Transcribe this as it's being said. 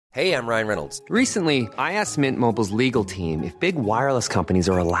Hey, I'm Ryan Reynolds. Recently, I asked Mint Mobile's legal team if big wireless companies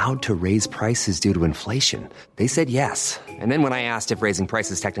are allowed to raise prices due to inflation. They said yes. And then when I asked if raising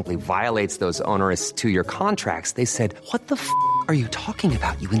prices technically violates those onerous two-year contracts, they said, "What the f*** are you talking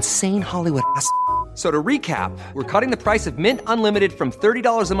about, you insane Hollywood ass?" So to recap, we're cutting the price of Mint Unlimited from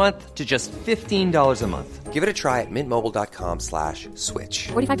 $30 a month to just $15 a month. Give it a try at mintmobile.com/switch.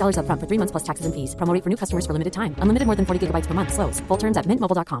 $45 up front for 3 months plus taxes and fees. Promo rate for new customers for limited time. Unlimited more than 40 gigabytes per month. Slows full terms at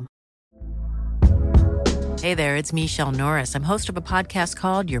mintmobile.com. Hey there, it's Michelle Norris. I'm host of a podcast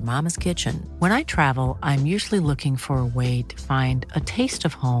called Your Mama's Kitchen. When I travel, I'm usually looking for a way to find a taste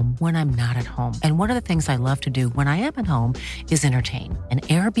of home when I'm not at home. And one of the things I love to do when I am at home is entertain. And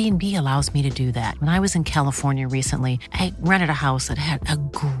Airbnb allows me to do that. When I was in California recently, I rented a house that had a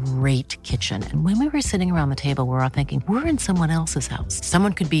great kitchen. And when we were sitting around the table, we were all thinking, we're in someone else's house.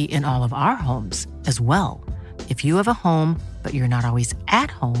 Someone could be in all of our homes as well. If you have a home, but you're not always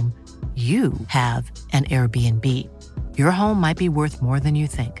at home, you have an Airbnb. Your home might be worth more than you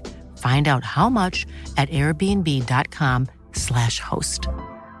think. Find out how much at airbnb.com/host.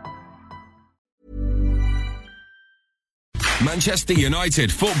 Manchester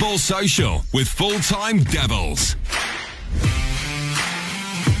United Football Social with Full-Time Devils.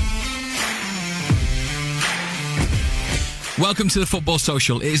 Welcome to the Football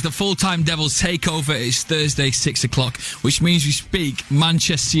Social. It is the Full-Time Devils takeover. It's Thursday, 6 o'clock, which means we speak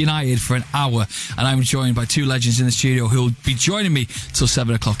Manchester United for an hour. And I'm joined by two legends in the studio who will be joining me till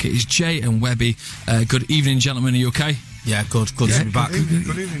 7 o'clock. It is Jay and Webby. Good evening, gentlemen. Are you okay? Yeah, good to be back.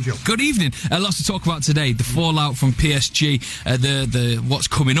 Good evening, Joe. Good evening. Lots to talk about today. The fallout from PSG, the what's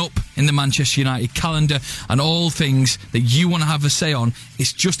coming up in the Manchester United calendar, and all things that you want to have a say on.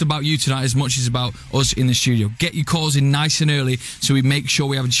 It's just about you tonight as much as about us in the studio. Get your calls in nice and early so we make sure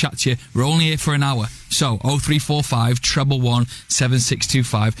we have a chat to you. We're only here for an hour. So 0345 111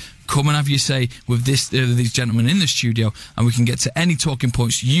 7625. Come and have your say with these gentlemen in the studio, and we can get to any talking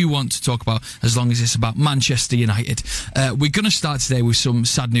points you want to talk about, as long as it's about Manchester United. We're going to start today with some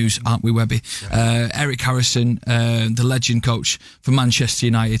sad news, aren't we, Webby? Eric Harrison, the legend coach for Manchester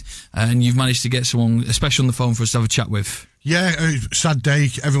United, and you've managed to get someone special on the phone for us to have a chat with. Yeah, sad day.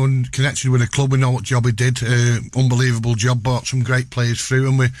 Everyone connected with the club. We know what job he did. Unbelievable job. Brought some great players through,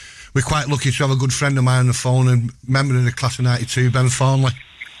 and we're quite lucky to have a good friend of mine on the phone and member of the class of '92, Ben Thornley.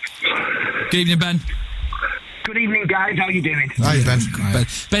 Good evening, Ben. Good evening, guys. How are you doing? Hi, Ben.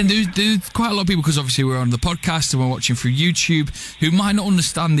 Ben, there's quite a lot of people, because obviously we're on the podcast and we're watching through YouTube, who might not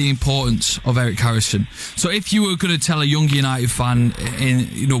understand the importance of Eric Harrison. So if you were going to tell a young United fan,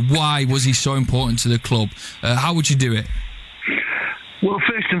 why was he so important to the club, how would you do it? Well,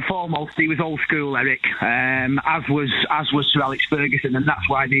 first and foremost, he was old school, Eric, as was Sir Alex Ferguson, and that's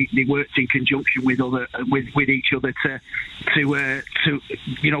why they worked in conjunction with each other to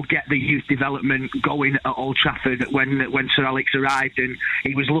get the youth development going at Old Trafford when Sir Alex arrived, and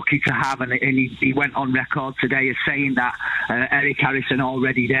he was lucky to have, and he went on record today as saying that Eric Harrison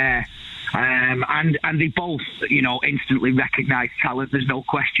already there. And they both, instantly recognised talent, there's no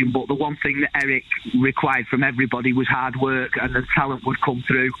question. But the one thing that Eric required from everybody was hard work, and the talent would come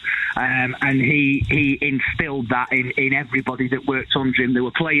through. And he instilled that in everybody that worked under him. There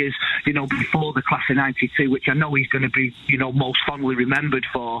were players, before the class of '92, which I know he's going to be, most fondly remembered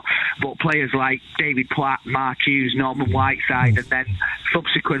for. But players like David Platt, Mark Hughes, Norman Whiteside, and then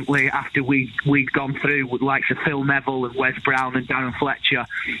subsequently, after we'd gone through with likes of Phil Neville and Wes Brown and Darren Fletcher,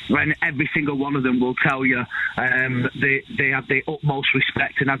 when every single one of them will tell you they have the utmost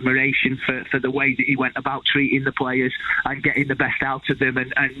respect and admiration for the way that he went about treating the players and getting the best out of them,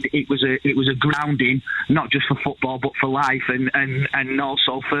 and it was a grounding, not just for football but for life, and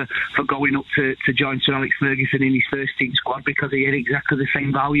also for going up to join Sir Alex Ferguson in his first team squad, because he had exactly the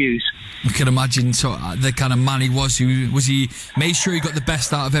same values. You can imagine the kind of man he was. He made sure he got the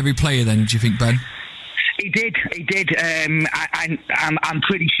best out of every player then, do you think, Ben? He did. I'm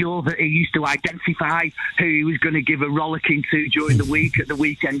pretty sure that he used to identify who he was going to give a rollicking to during the week at the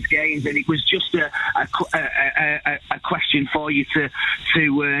weekend's games, and it was just a question for you to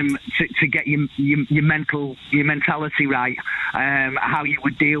get your mentality right, how you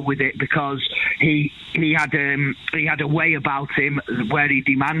would deal with it, because he had a way about him where he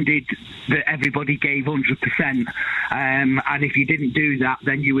demanded that everybody gave 100%, and if you didn't do that,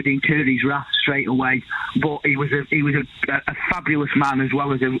 then you would incur his wrath straight away. but he was a fabulous man as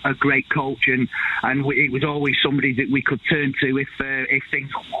well as a great coach, and it was always somebody that we could turn to if things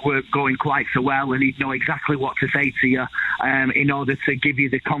weren't going quite so well, and he'd know exactly what to say to you in order to give you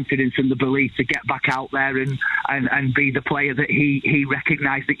the confidence and the belief to get back out there and be the player that he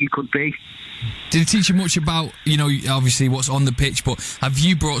recognised that you could be. Did he teach you much about, obviously what's on the pitch, but have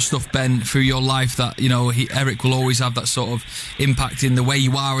you brought stuff, Ben, through your life that, Eric will always have that sort of impact in the way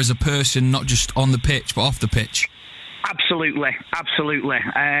you are as a person, not just on the pitch, but off the pitch? Absolutely.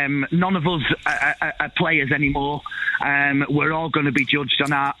 None of us are players anymore. We're all going to be judged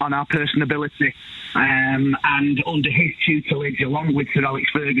on our personability. And under his tutelage, along with Sir Alex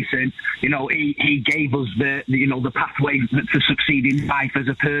Ferguson, he gave us the pathway to succeed in life as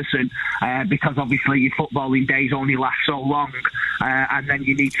a person. Because obviously your footballing days only last so long, and then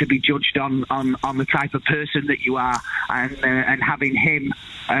you need to be judged on the type of person that you are. And having him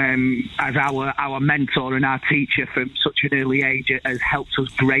as our mentor and our teacher from such an early age has helped us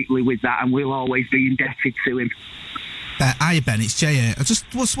greatly with that, and we'll always be indebted to him. Hi Ben, it's Jay here. I just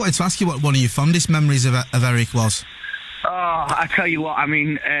wanted to ask you what one of your fondest memories of Eric was. Oh, I tell you what, I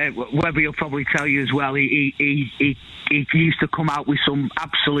mean, Webby will probably tell you as well. He used to come out with some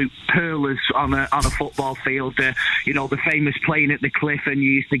absolute pearlers on a football field. The famous playing at the Cliff, and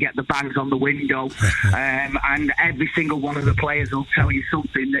you used to get the bangs on the window. And every single one of the players will tell you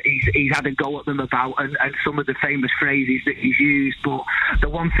something that he's had a go at them about, and some of the famous phrases that he's used. But the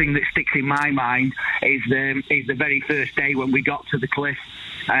one thing that sticks in my mind is the very first day when we got to the Cliff.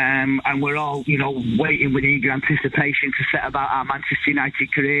 And we're all, waiting with eager anticipation to set about our Manchester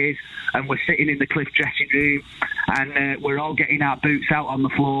United careers, and we're sitting in the Cliff dressing room, and we're all getting our boots out on the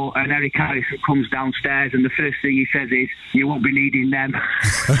floor, and Eric Harrison comes downstairs, and the first thing he says is, "You won't be needing them."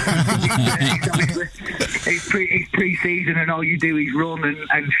 It's pre-season, and all you do is run,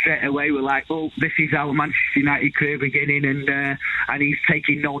 and straight away we're like, "Oh, this is our Manchester United career beginning," and he's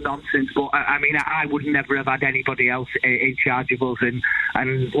taking no nonsense. But I would never have had anybody else in charge of us, and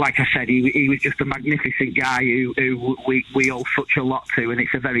like I said, he was just a magnificent guy who we owe such a lot to, and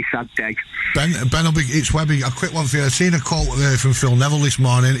it's a very sad day. Ben, it's Webby. A quick one for you. I've seen a quote from Phil Neville this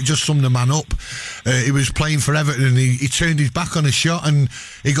morning. It just summed the man up. He was playing for Everton, and he turned his back on a shot, and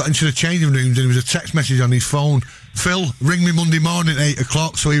he got into the changing rooms, and there was a text message on his phone. "Phil, ring me Monday morning at 8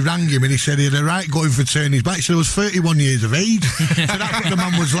 o'clock. So he rang him, and he said he had a right going for turning his back. He said he was 31 years of age. So that's what the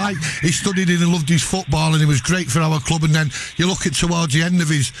man was like. He studied it and loved his football, and he was great for our club. And then you look at towards the end of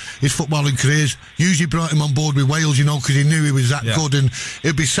his footballing careers, usually brought him on board with Wales, because he knew he was that good. And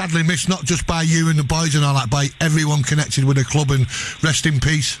he'd be sadly missed, not just by you and the boys and all that, by everyone connected with the club. And rest in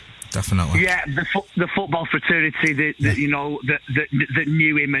peace. Definitely. Yeah, the football fraternity that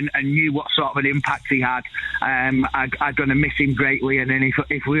knew him and knew what sort of an impact he had are going to miss him greatly. And then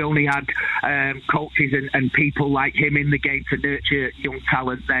if we only had coaches and people like him in the game to nurture young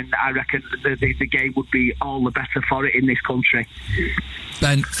talent, then I reckon the game would be all the better for it in this country.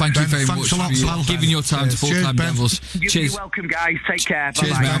 Ben, thank you very much for giving your time to Full-Time Devils. Cheers. You're welcome, guys. Take care.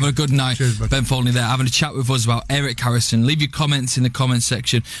 Cheers, Bye-bye. mate. Have a good night. Cheers, Ben Foley there, having a chat with us about Eric Harrison. Leave your comments in the comments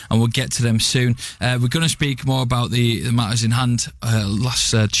section, and we'll get to them soon. We're going to speak more about the matters in hand,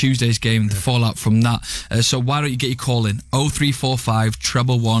 last Tuesday's game, the fallout from that. So why don't you get your call in? 0345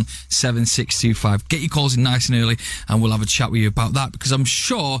 111 7625. Get your calls in nice and early, and we'll have a chat with you about that, because I'm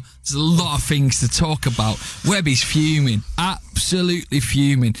sure there's a lot of things to talk about. Webby's fuming, absolutely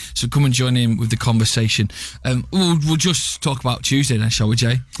fuming. So come and join in with the conversation. We'll just talk about Tuesday then, shall we,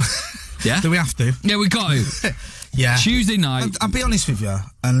 Jay? Yeah? Do we have to? Yeah, we got to. Yeah. Tuesday night. I'll be honest with you,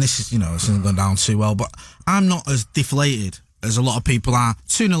 and this is, this isn't going down too well, but I'm not as deflated as a lot of people are.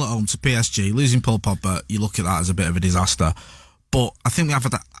 2-0 at home to PSG, losing Paul Pogba, you look at that as a bit of a disaster. But I think we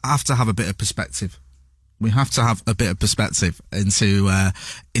have to have a bit of perspective. We have to have a bit of perspective into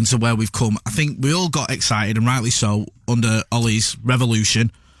where we've come. I think we all got excited, and rightly so, under Ollie's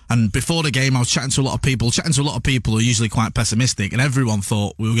revolution. And before the game, I was chatting to a lot of people who are usually quite pessimistic, and everyone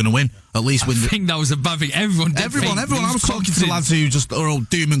thought we were going to win. At least win. I think that was a bad thing. Everyone. I was talking to lads who just are all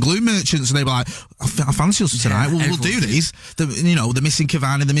doom and gloom merchants, and they were like, I fancy us tonight. Yeah, we'll do these. They're missing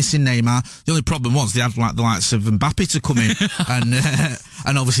Cavani, they're missing Neymar. The only problem was they had the likes of Mbappe to come in,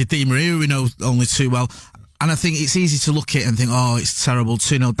 and obviously Di Maria, we know only too well. And I think it's easy to look at it and think, oh, it's terrible,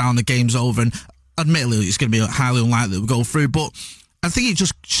 2-0 down, the game's over. And admittedly, it's going to be highly unlikely that we'll go through. But I think it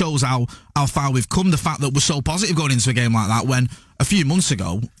just shows how far we've come. The fact that we're so positive going into a game like that, when a few months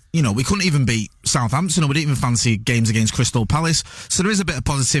ago, you know, we couldn't even beat Southampton, or we didn't even fancy games against Crystal Palace. So there is a bit of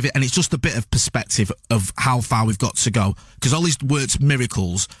positivity, and it's just a bit of perspective of how far we've got to go. Because Ollie's worked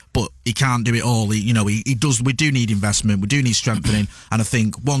miracles, but he can't do it all. He does. We do need investment. We do need strengthening. And I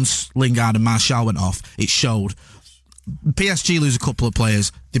think once Lingard and Martial went off, it showed. PSG lose a couple of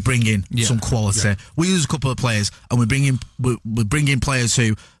players, they bring in some quality. Yeah. We lose a couple of players, and we bring in players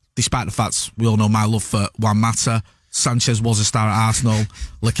who, despite the fact we all know my love for Juan Mata, Sanchez was a star at Arsenal,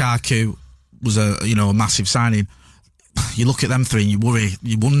 Lukaku was a massive signing. You look at them three and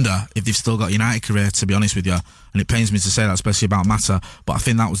you wonder if they've still got a United career, to be honest with you. And it pains me to say that, especially about Mata, but I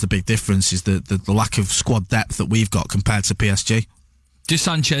think that was the big difference, is the lack of squad depth that we've got compared to PSG. Do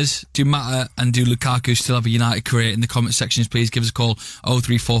Sanchez, do Mata and do Lukaku still have a United career? In the comment sections, please give us a call,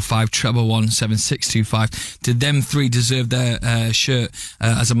 0345 111 7625. Did them three deserve their shirt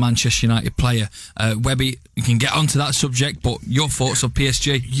as a Manchester United player? Webby, you can get onto that subject, but your thoughts on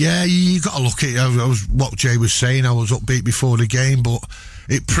PSG? Yeah, you got to look at it. I was what Jay was saying, I was upbeat before the game, but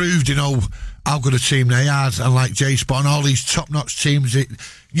it proved, how good a team they had. And like Jay spot on, all these top-notch teams,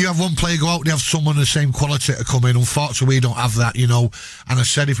 you have one player go out, they have someone of the same quality to come in. Unfortunately, we don't have that, And I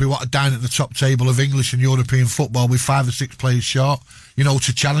said, if we want to dine at the top table of English and European football, we're 5 or 6 players short,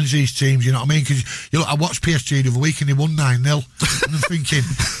 to challenge these teams, you know what I mean? Because I watched PSG the other week and they won 9-0. And I'm thinking,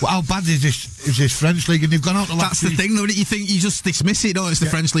 well, how bad is this French league? And they've gone out the last. That's the thing, though. You think you just dismiss it, it's the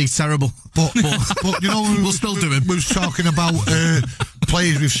French league's terrible. But we'll still do it. We was talking about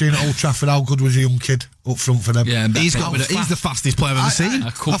players we've seen at Old Trafford. How good was a young kid up front for them? Yeah, he's the fastest player I've ever seen.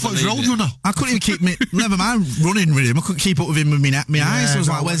 I thought he was a road runner. I couldn't even keep never mind running with him. I couldn't keep up with him with my eyes. I was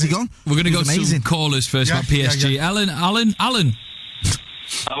like, where's he gone? We're going to go to some callers first about PSG. Yeah. Alan.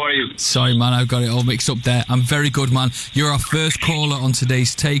 How are you? Sorry, man, I've got it all mixed up there. I'm very good, man. You're our first caller on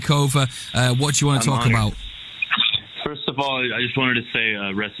today's takeover. What do you want to talk about? First of all, I just wanted to say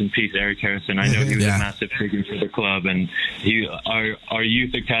rest in peace, Eric Harrison. I know he was a massive figure for the club, and our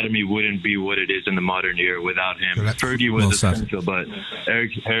youth academy wouldn't be what it is in the modern era without him. Fergie was essential, but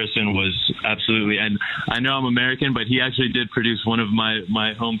Eric Harrison was absolutely. And I know I'm American, but he actually did produce one of my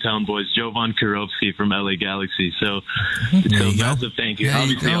hometown boys, Jovan Kirovski from LA Galaxy. So massive thank you.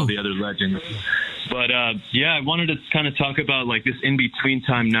 Obviously, all the other legends. But I wanted to kind of talk about like this in-between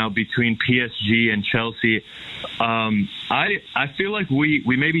time now between PSG and Chelsea. I feel like we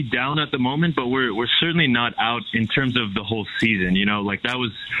may be down at the moment, but we're certainly not out in terms of the whole season. Like that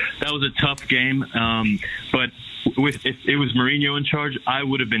was a tough game. But if it was Mourinho in charge, I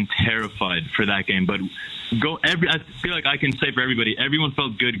would have been terrified for that game. But I feel like I can say for everybody, everyone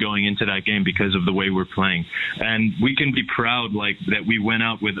felt good going into that game because of the way we're playing, and we can be proud like that we went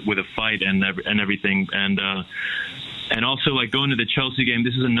out with a fight and everything. And also, like, going to the Chelsea game,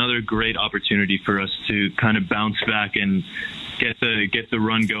 this is another great opportunity for us to kind of bounce back and get the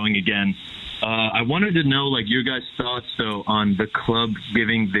run going again. I wanted to know, like, your guys' thoughts, though, on the club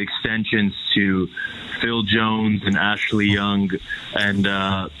giving the extensions to Phil Jones and Ashley Young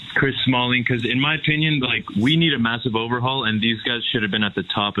and Chris Smalling, because in my opinion, like, we need a massive overhaul, and these guys should have been at the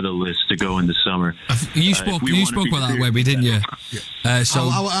top of the list to go in the summer. You spoke about that, Webby, didn't you? So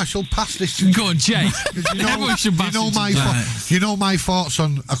I shall pass this. Go on, Jay. Everyone should pass you know my thoughts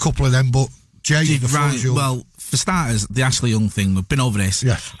on a couple of them, but Jay, the floor's yours. Well, for starters, the Ashley Young thing, we've been over this.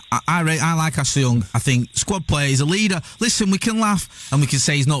 Yes. I like Ashley Young. I think squad player, he's a leader. Listen, we can laugh and we can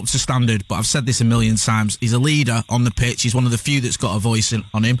say he's not up to standard, but I've said this a million times. He's a leader on the pitch. He's one of the few that's got a voice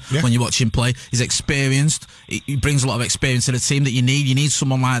on him when you watch him play. He's experienced. He brings a lot of experience to the team that you need. You need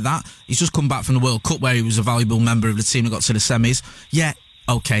someone like that. He's just come back from the World Cup where he was a valuable member of the team that got to the semis. Yeah.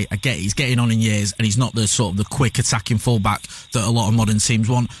 Okay, I get it. He's getting on in years and he's not the sort of the quick attacking fullback that a lot of modern teams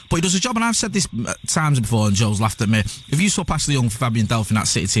want. But he does a job, and I've said this times before and Joe's laughed at me. If you saw Ashley Young for Fabian Delph in that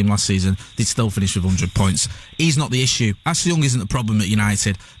City team last season, they'd still finish with 100 points. He's not the issue. Ashley Young isn't the problem at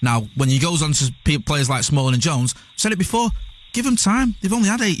United. Now, when he goes on to players like Smalling and Jones, I've said it before, give them time. They've only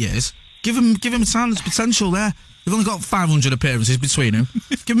had 8 years. Give them time. There's potential there. They've only got 500 appearances between them.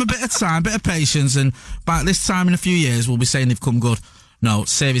 Give them a bit of time, a bit of patience, and by this time in a few years, we'll be saying they've come good. No,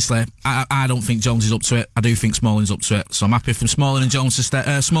 seriously, I don't think Jones is up to it. I do think Smalling's up to it. So I'm happy for Smalling and Jones to stay.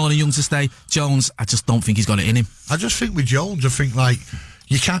 Smalling and Young to stay. Jones, I just don't think he's got it in him. I just think with Jones, I think like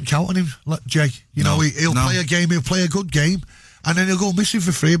you can't count on him, like Jay. He'll play a game. He'll play a good game. and then he'll go missing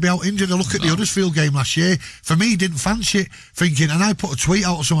for free, he'll be out injured. I look at the Huddersfield game last year. For me, he didn't fancy it, thinking, and I put a tweet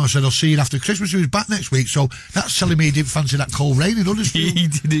out to someone, I said, I'll see you after Christmas. He was back next week, so that's telling me he didn't fancy that cold rain in Huddersfield. He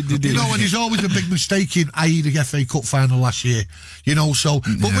did. You know, and he's always a big mistake in, i.e. the FA Cup final last year. You know, so,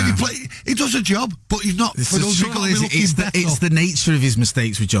 but when he play, he does a job, but he's not. It's the nature of his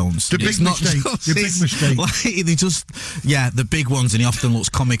mistakes with Jones. The big mistake. Like, they just, the big ones, and he often looks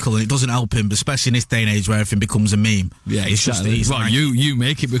comical, and it doesn't help him, but especially in this day and age where everything becomes a meme. Yeah, exactly. Well, you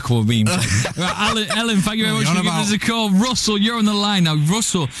make it become a meme. Right, Ellen, thank you very much for giving us a call. Russell, you're on the line now.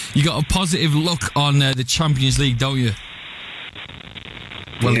 Russell, you got a positive look on the Champions League, don't you?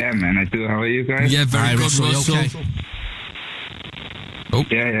 Well, yeah, man, I do. How are you guys? Yeah, very good, Russell. Okay? Oh.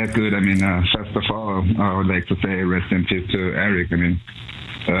 Yeah, good. I mean, first of all, I would like to say rest in peace to Eric. I mean,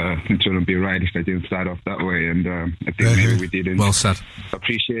 it wouldn't be right if I didn't start off that way, and I think maybe we didn't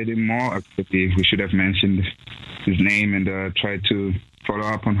appreciate him more. We should have mentioned his name and tried to follow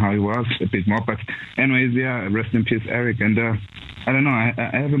up on how he was a bit more. But anyways, rest in peace, Eric. And I don't know, I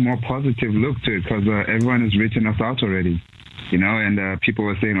have a more positive look to it because everyone has written us out already, you know, and people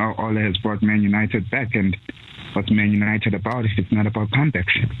were saying, oh, Ole has brought Man United back, and what's Man United about if it's not about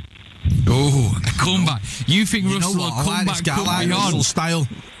comebacks? Oh, a comeback. You think Russell will come back Russell style?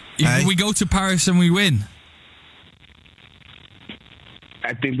 If we go to Paris and we win?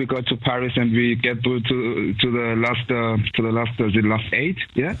 I think we go to Paris and we get to the last 8,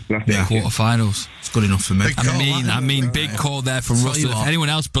 yeah? Quarterfinals. It's good enough for me. I mean, big call there from Russell. If anyone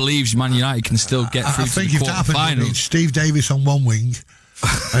else believes Man United can still get through to the quarterfinals. Steve Davis on one wing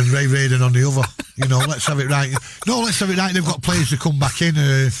and Ray Raiden on the other. You know, let's have it right. No, let's have it right. They've got players to come back in.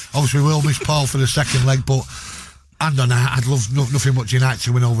 Obviously, we'll miss Paul for the second leg, but and on that, I'd love nothing much United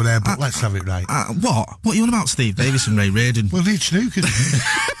to win over there, but let's have it right. What? What are you on about, Steve Davis and Ray Raiden? We'll need snookers.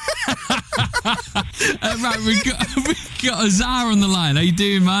 Right, we got Azar on the line. How you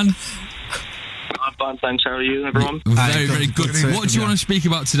doing, man? I'm fine, thanks. How are you, everyone? Very, very good. What do you want to speak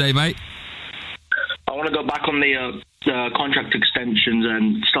about today, mate? I want to go back on the contract extensions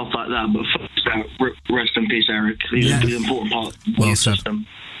and stuff like that, but first, rest in peace, Eric. He's the important part of the system.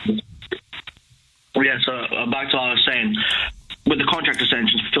 Yeah, so back to what I was saying. With the contract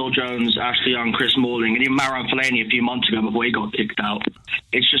extensions, Phil Jones, Ashley Young, Chris Smalling, and even Marouane Fellaini a few months ago before he got kicked out,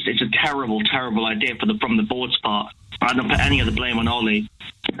 it's a terrible, terrible idea from the board's part. I don't put any of the blame on Ole,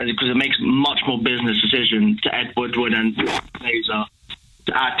 because it makes much more business decision to Ed Woodward and Glazer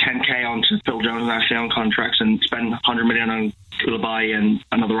to add 10k onto Phil Jones and Ashley Young contracts and spend 100 million on Koulibaly and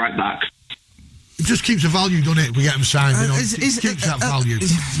another right back. It just keeps the value, doesn't it? We get them signed. It keeps that value.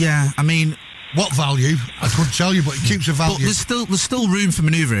 Yeah, I mean, what value? I couldn't tell you, but it keeps the value. But there's still room for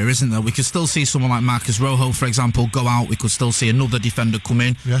manoeuvre here, isn't there? We could still see someone like Marcus Rojo, for example, go out. We could still see another defender come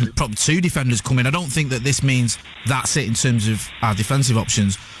in. Yeah. Probably 2 defenders come in. I don't think that this means that's it in terms of our defensive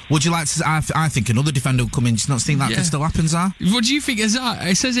options. Would you like to? I think another defender will come in. Do you not think that can still happen, Zar? What do you think?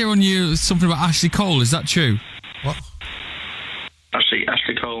 It says here on you something about Ashley Cole. Is that true? What?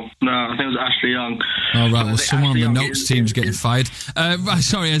 Ashley Cole. No, I think it was Ashley Young. Oh, right. Well, someone on the notes team's getting fired.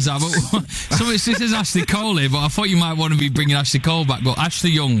 Sorry, Azar, but this is Ashley Cole here, but I thought you might want to be bringing Ashley Cole back, but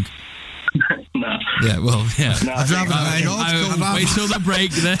Ashley Young. No. Yeah, well, yeah. No, wait till the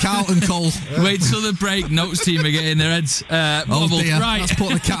break. Carlton Cole. Wait till the break. Notes team are getting their heads wobbled. Right. Let's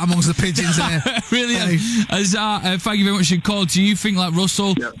put the cat amongst the pigeons there. Really? Azar, thank you very much for your call. Do you think, like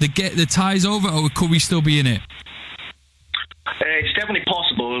Russell, the tie's over, or could we still be in it? It's definitely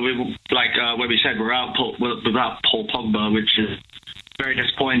possible. Where we said we're out without Paul Pogba, which is very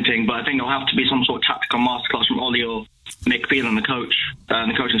disappointing. But I think there'll have to be some sort of tactical masterclass from Ole or Mick Phelan, the coach,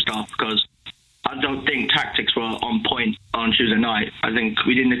 and the coaching staff, because I don't think tactics were on point on Tuesday night. I think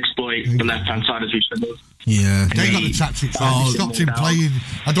we didn't exploit the left-hand side as we should have. Yeah, they got the tactics. They stopped him playing.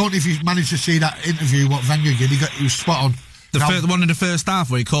 I don't know if you managed to see that interview what Wenger did. He was spot on. The one in the first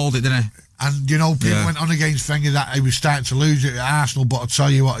half where he called it, didn't he? And, you know, people went on against Wenger that he was starting to lose it at Arsenal, but I'll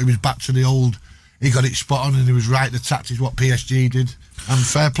tell you what, he was back to the old, he got it spot on and he was right, the tactics, what PSG did. And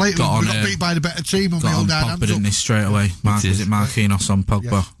fair play, we got beat by the better team and we all down hands up. Pogba straight away. Was it Marquinhos on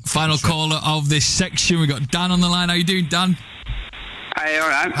Pogba? Yeah. Final caller of this section, we got Dan on the line. How you doing, Dan? Hey, all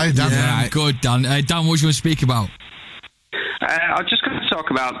right. Hey, Dan. Yeah, good, Dan. Dan, what do you want to speak about? I was just going to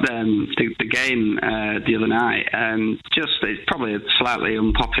talk about the game the other night. It's probably a slightly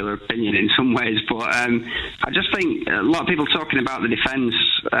unpopular opinion in some ways, but I just think a lot of people talking about the defence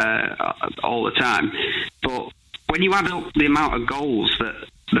all the time. But when you add up the amount of goals that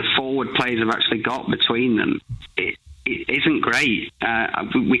the forward players have actually got between them, it isn't great.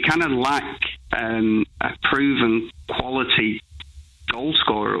 We kind of lack a proven quality goal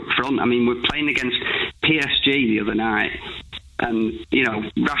scorer up front. I mean, we're playing against PSG the other night. And,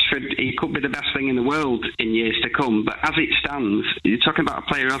 Rashford, he could be the best thing in the world in years to come. But as it stands, you're talking about a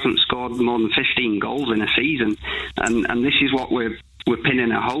player who hasn't scored more than 15 goals in a season. And this is what we're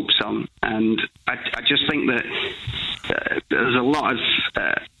pinning our hopes on. And I just think that there's a lot of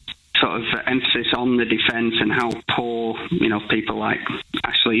sort of emphasis on the defence and how poor, people like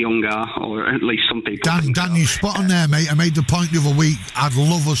Ashley Young are, or at least some people. Dan, you spot on there, mate. I made the point the other week. I'd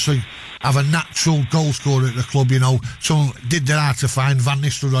love us to have a natural goal scorer at the club, Someone did their hard to find. Van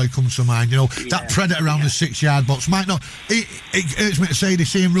Nistelrooy comes to mind, That predator around the 6-yard box might not. It hurts me to say they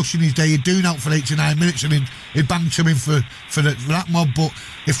see him rushing his day. He'd do out for 89 minutes and he'd bang to him for that mob. But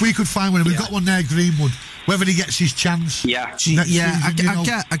if we could find one, we've got one there, Greenwood. Whether he gets his chance. I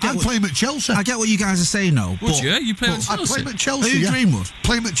get. I'd play him at Chelsea. I get what you guys are saying, though. Would you? You play at Chelsea? I'd play him at Chelsea. Greenwood?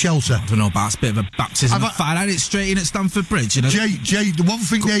 Play him at Chelsea. I don't know, but it's a bit of a baptism of fire. I had it straight in at Stamford Bridge, Jay, the one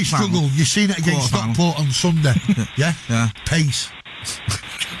thing they struggle, you've seen it against Stockport on Sunday. Yeah? Pace.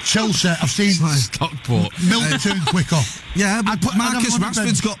 Chelsea, I've seen Stockport. Milton turn quicker. Yeah, but Marcus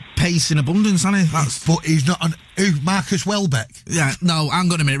Rashford's got pace in abundance, hasn't he? But he's not Marcus Welbeck? Yeah, no,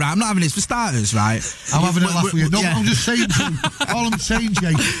 hang on a minute, right? I'm not having this for starters, right? I'm having a laugh with you. No, I'm just saying, all I'm saying,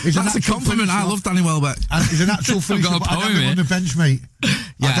 Jay, is that's a compliment. I love Danny Welbeck. And he's a natural finisher, but I'd have him on the bench, mate.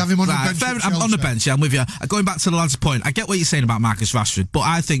 I'd have him on the bench. I'm on the bench, I'm with you. Going back to the lad's point, I get what you're saying about Marcus Rashford, but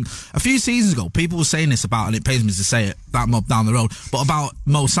I think a few seasons ago, people were saying this about, and it pains me to say it, that mob down the road, but about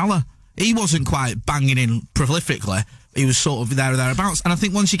Mo Salah. He wasn't quite banging in prolifically. He was sort of there or thereabouts. And I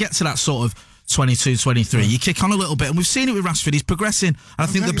think once you get to that sort of 22, 23, you kick on a little bit. And we've seen it with Rashford. He's progressing. And I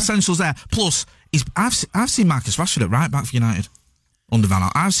think the potential's there. Plus, I've seen Marcus Rashford at right back for United. Under Van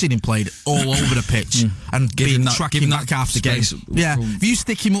Gaal. I've seen him played all over the pitch and tracking back after games. Yeah, if you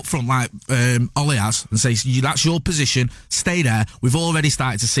stick him up front like Ollie has and say that's your position, stay there. We've already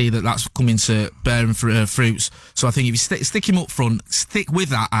started to see that's coming to bearing fruits. So I think if you stick him up front, stick with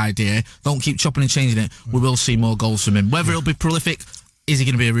that idea. Don't keep chopping and changing it. We will see more goals from him. Whether it'll be prolific. Is he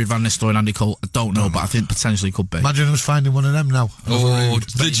going to be a Ruud van Nistelrooy and Andy Cole? I don't know, but I think potentially could be. Imagine us finding one of them now. Oh,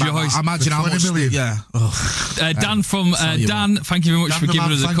 the joy! I imagine how much. Million. Yeah. Dan from Dan, thank you very much for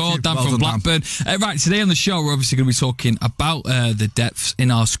giving us a call. Dan from Blackburn. Right, today on the show we're obviously going to be talking about the depths in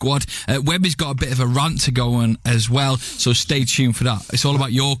our squad. Webby's got a bit of a rant to go on as well, so stay tuned for that. It's all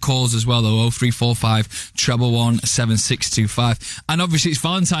about your calls as well, though. 0345 111 7625, and obviously it's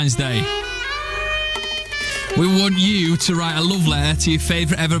Valentine's Day. We want you to write a love letter to your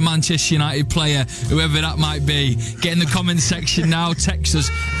favourite ever Manchester United player, whoever that might be. Get in the comment section now. Text us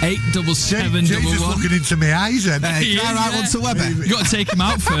 87711. Jay's just looking into my eyes then. Can I write one to Webber? You've got to take him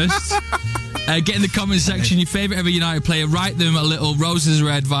out first. Get in the comment section your favourite ever United player. Write them a little roses are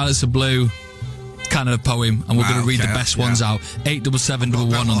red, violets are blue kind of poem, and we're going to read the best ones out.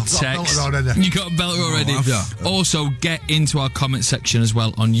 87711 on text. You got a belter already. Also, get into our comment section as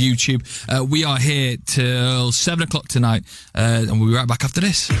well on YouTube. We are here till 7 o'clock tonight, and we'll be right back after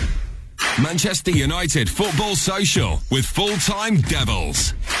this. Manchester United Football Social with Full-Time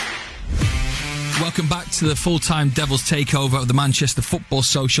Devils. Welcome back to the Full-Time Devils takeover of the Manchester Football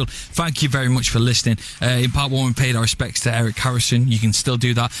Social. Thank you very much for listening. In part one, we paid our respects to Eric Harrison. You can still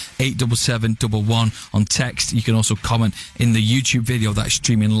do that. 87711 on text. You can also comment in the YouTube video that's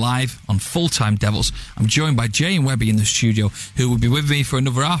streaming live on Full-Time Devils. I'm joined by Jay and Webby in the studio, who will be with me for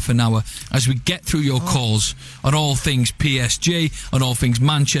another half an hour as we get through your calls on all things PSG, on all things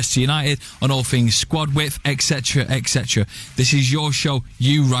Manchester United, on all things squad width, etc., etc. This is your show.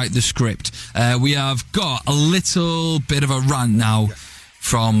 You write the script. We have got a little bit of a rant now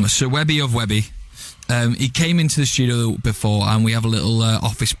from Sir Webby of Webby. He came into the studio before and we have a little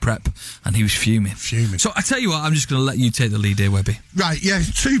office prep and he was fuming. So I tell you what, I'm just going to let you take the lead here, Webby. Right, yeah,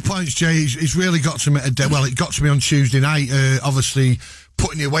 2 points, Jay. It's really got to me well, it got to me on Tuesday night, obviously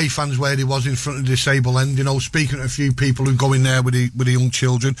putting the away fans where he was in front of the disabled end, speaking to a few people who go in there with the young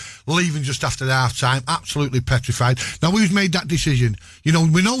children, leaving just after the half time, absolutely petrified. Now, who's made that decision? We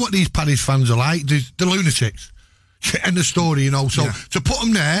know what these Paris fans are like, the lunatics. End of story, So to put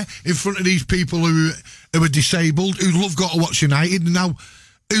them there in front of these people who are disabled, who love got to watch United, and now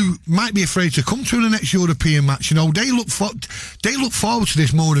who might be afraid to come to the next European match, they look forward to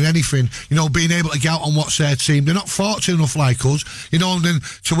this more than anything, being able to get out and watch their team. They're not fortunate enough like us, and then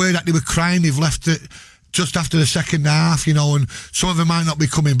to where that they were crying, they've left it just after the second half, and some of them might not be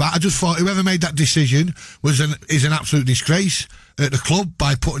coming back. I just thought whoever made that decision is an absolute disgrace at the club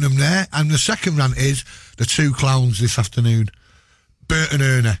by putting them there. And the second rant is the two clowns this afternoon. Burton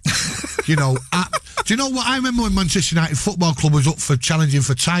Erner. You know, do you know what I remember when Manchester United Football Club was up for challenging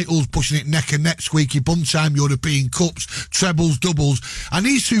for titles, pushing it neck and neck, squeaky bum time, European Cups, trebles, doubles, and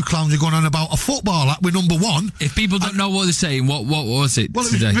these two clowns are going on about a football app with number one. If people don't know what they're saying, what was it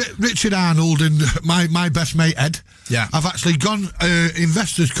today? It was Richard Arnold and my best mate Ed. Yeah. I've actually gone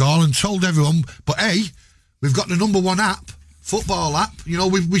investors call and told everyone, but hey, we've got the number one app, football app. You know,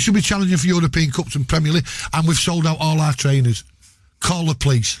 we should be challenging for European Cups and Premier League, and we've sold out all our trainers. Call the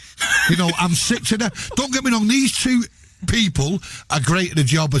police. You know, I'm sick to death. Don't get me wrong, these two people are great at the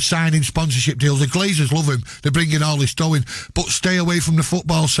job of signing sponsorship deals. The Glazers love him. They're bringing all this dough in. But stay away from the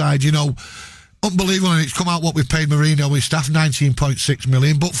football side, you know. Unbelievable, and it's come out what we've paid Mourinho and his staff, 19.6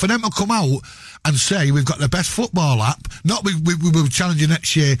 million. But for them to come out and say we've got the best football app, not we will challenge you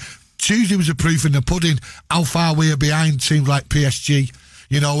next year. Tuesday was a proof in the pudding how far we are behind teams like PSG,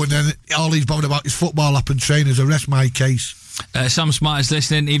 you know, and then all he's bothered about is football app and trainers. Arrest my case. Sam Smart is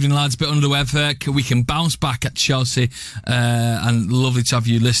listening. Evening, lads. Bit under the weather. We can bounce back at Chelsea. And lovely to have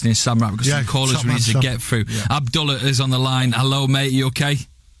you listening, Sam. Right, because some callers we need to get through. Yeah. Abdullah is on the line. Hello, mate. You okay?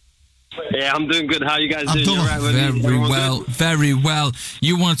 Yeah, I'm doing good. How are you guys doing? Right, very well.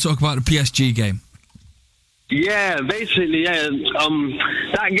 You want to talk about the PSG game? Yeah, basically, yeah.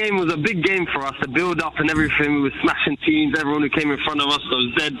 That game was a big game for us, the build-up and everything. We were smashing teams. Everyone who came in front of us,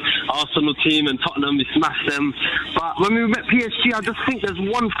 those dead Arsenal team and Tottenham, we smashed them. But when we met PSG, I just think there's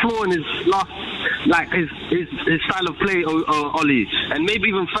one flaw in his last, like his style of play, Ollie, and maybe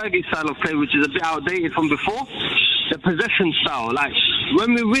even Fergie's style of play, which is a bit outdated from before. The possession style, like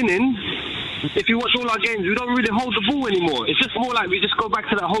when we're winning. If you watch all our games, we don't really hold the ball anymore. It's just more like we just go back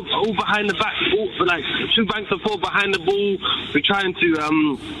to that all behind the back, like 2 banks of 4 behind the ball. We're trying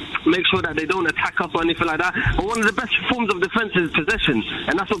to make sure that they don't attack us or anything like that. But one of the best forms of defence is possession,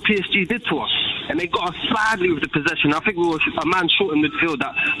 and that's what PSG did to us. And they got us badly with the possession. I think we were a man short in midfield.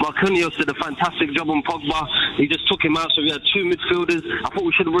 That Marquinhos did a fantastic job on Pogba. He just took him out, so we had 2 midfielders. I thought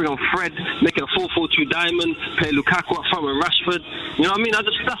we should bring on Fred, make it a 4-4-2 diamond, play Lukaku up front with Rashford. You know what I mean?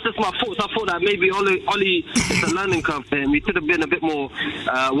 That's just my thoughts. I thought that maybe Ollie is a learning curve for him. He could have been a bit more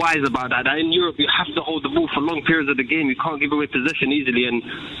wise about that. In Europe, you have to hold the ball for long periods of the game. You can't give away possession easily. And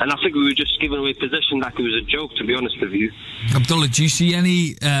I think we were just giving away possession like it was a joke, to be honest with you. Abdullah, do you see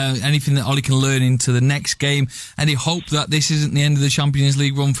anything that Ollie can learn into the next game? Any hope that this isn't the end of the Champions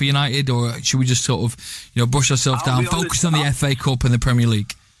League run for United, or should we just sort of, brush ourselves down, focus on the FA Cup and the Premier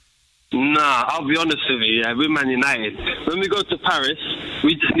League? Nah, I'll be honest with you, we're Man United. When we go to Paris,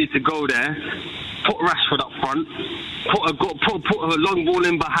 we just need to go there, put Rashford up front, put a long ball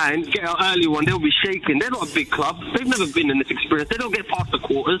in behind, get an early one. They'll be shaking. They're not a big club. They've never been in this experience. They don't get past the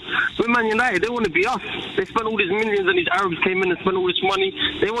quarters. We're Man United. They want to be us. They spent all these millions and these Arabs came in and spent all this money.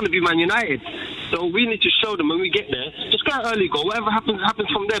 They want to be Man United. So we need to show them when we get there. Just get an early goal. Whatever happens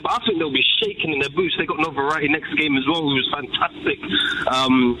from there. But I think they'll be shaking in their boots. They got no variety next game as well, who was fantastic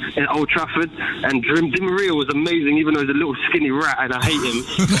in Old Trafford. And Di Maria was amazing, even though he's a little skinny rat and I hate him.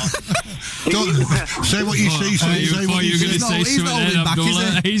 Say what you see. Say what you say.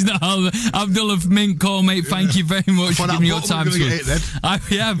 He's not Abdullah Mint call, mate. Thank you very much for giving me your time.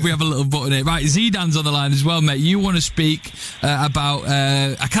 We have a little button here. Right, Zidane's on the line as well, mate. You want to speak about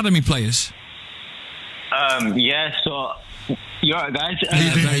academy players? Yeah, so you're right, guys.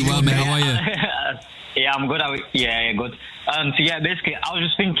 Very well, mate. How are you? Yeah, I'm good. Yeah, good. So yeah, basically, I was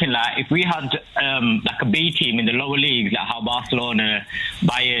just thinking, like, if we had like a B team in the lower leagues, like how Barcelona,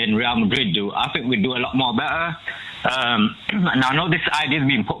 Bayern, Real Madrid do, I think we'd do a lot more better. And I know this idea has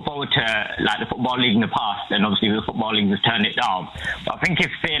been put forward to like the Football League in the past, and obviously the Football League has turned it down. But I think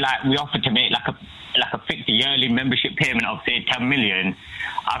if say like we offered to make like a fixed yearly membership payment of say 10 million,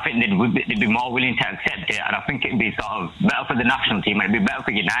 I think they'd be more willing to accept it, and I think it'd be sort of better for the national team. It'd be better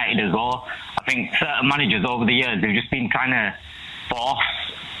for United as well. I think certain managers over the years, they've just been trying to force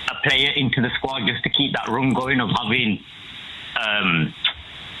a player into the squad just to keep that run going of having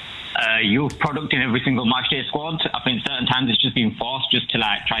youth product in every single matchday squad. I think certain times it's just been forced just to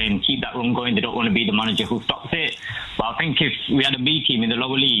like try and keep that run going. They don't want to be the manager who stops it. But I think if we had a B team in the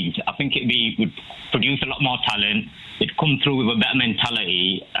lower leagues, I think would produce a lot more talent. It'd come through with a better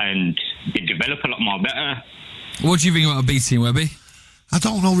mentality and they'd develop a lot more better. What do you think about a B team, Webby? I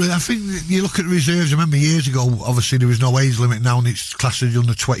don't know really. I think you look at the reserves. I remember years ago, obviously there was no age limit now and it's classed as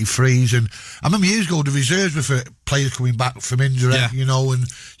under 23s, and I remember years ago the reserves were for players coming back from injury, you know, and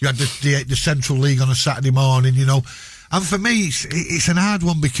you had the Central League on a Saturday morning, you know. And for me, it's an hard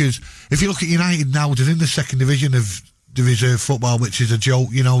one because if you look at United now, they're in the second division of the reserve football, which is a joke,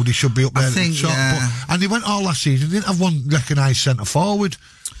 you know. They should be up there. I think, and they went all last season, they didn't have one recognised centre forward.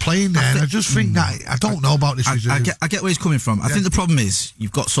 playing there. I just think that I don't know about this. I get where he's coming from. I think the problem is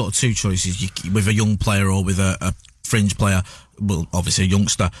you've got sort of two choices with a young player or with a fringe player. Well, obviously a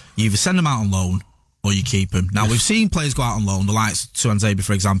youngster. You either send them out on loan or you keep them. Now we've seen players go out on loan. The likes of Tuanzebe,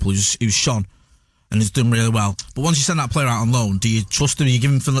 for example, who's shone and has done really well. But once you send that player out on loan, do you trust him? You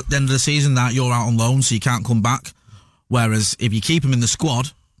give him for the end of the season that you're out on loan, so you can't come back. Whereas if you keep him in the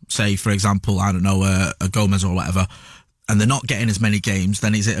squad, say for example, I don't know, a Gomez or whatever, and they're not getting as many games,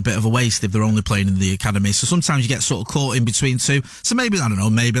 then is it a bit of a waste if they're only playing in the academy? So sometimes you get sort of caught in between two. So maybe, I don't know,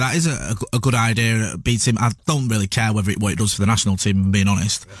 maybe that is a good idea, beat him. I don't really care what it does for the national team, if I'm being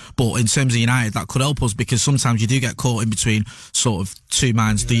honest. But in terms of United, that could help us, because sometimes you do get caught in between sort of two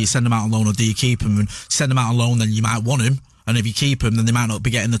minds. Do you send them out on loan or do you keep them? And send them out on loan, then you might want him. And if you keep them, then they might not be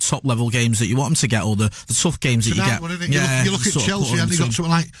getting the top level games that you want them to get, or the tough games that you get. You look at Chelsea and they got something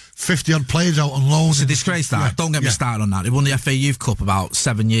like 50 odd players out on loan. It's a disgrace that. Yeah. Don't get me started on that. They won the FA Youth Cup about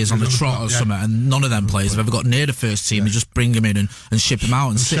 7 years on the trot or something, and none of them players have ever got near the first team. They just bring them in and ship them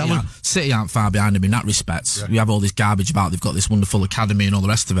out. And City aren't far behind them in that respect. Yeah. We have all this garbage about they've got this wonderful academy and all the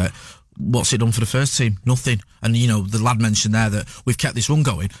rest of it. What's it done for the first team? Nothing. And the lad mentioned there that we've kept this run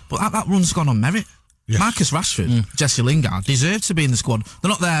going, but that run's gone on merit. Yes. Marcus Rashford, Jesse Lingard deserve to be in the squad. They're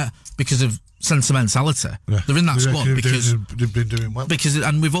not there because of sentimentality. Yeah. They're in that squad because they've been doing well.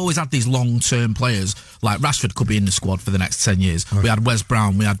 And we've always had these long-term players. Like Rashford could be in the squad for the next 10 years. Right. We had Wes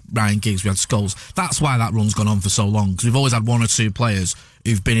Brown, we had Ryan Giggs, we had Scholes. That's why that run's gone on for so long, because we've always had one or two players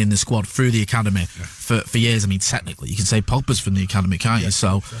who've been in the squad through the academy for years. I mean, technically, you can say Pogba's from the academy, can't you?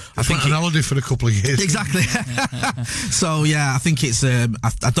 So I think an holiday for a couple of years. Exactly. So yeah, I think it's.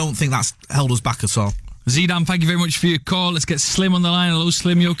 I don't think that's held us back at all. Zidane, thank you very much for your call. Let's get Slim on the line. Hello,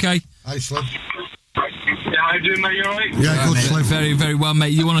 Slim. You okay? Hi, Slim. Yeah, how you doing, mate? You alright? Yeah, good, Slim. Very, very well,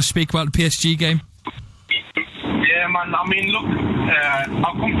 mate. You want to speak about the PSG game? Yeah, man. I mean, look, I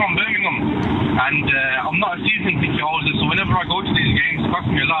come from Birmingham, and I'm not a season ticket holder, so whenever I go to these games, it costs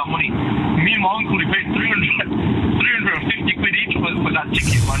me a lot of money. Me and my uncle, we paid 350 quid each for that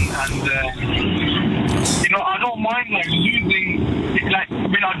ticket, man. And I don't mind losing.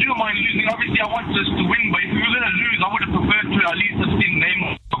 I do mind losing. Obviously, I want us to win, but if we were going to lose, I would have preferred to at least have seen the name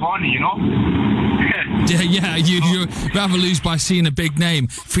of Cavani, Yeah, you'd rather lose by seeing a big name.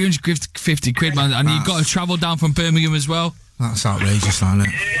 350 quid, man, and you've got to travel down from Birmingham as well. That's outrageous, isn't it?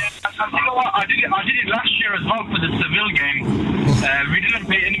 Yeah, you know what? I did it last year as well for the Seville game. We didn't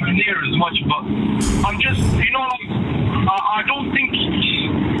pay anywhere near as much, but I'm just, I don't think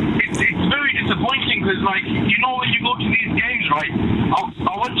it's very disappointing because, when you go to these games, right?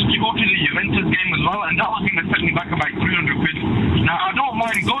 I wanted to go to the Juventus game as well, and that was going to set me back about 300 quid. Now, I don't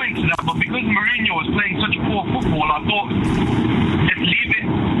mind going to that, but because Mourinho was playing such poor football, I thought, let's leave it.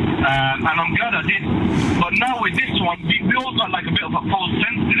 And I'm glad I did. But now with this one, we all got like a bit of a false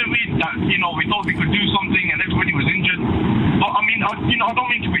sense, didn't we? That, we thought we could do something and everybody was injured. But I mean, I don't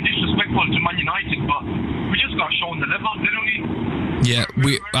mean to be disrespectful to Man United, but we just got shown the level, didn't we? Yeah,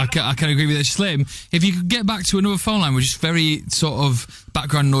 I can agree with that. Slim, if you could get back to another phone line, which is very sort of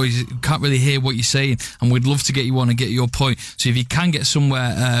background noise, can't really hear what you're saying, and we'd love to get you on and get your point. So if you can get somewhere,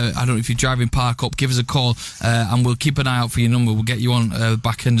 I don't know if you're driving, park up, give us a call, and we'll keep an eye out for your number. We'll get you on the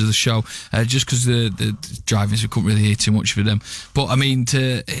back end of the show, just because the driving, so we couldn't really hear too much for them. But I mean,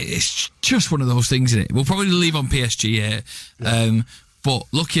 it's just one of those things, isn't it? We'll probably leave on PSG here. Yeah. But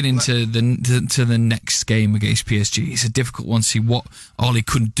looking into the next game against PSG, it's a difficult one to see what Ole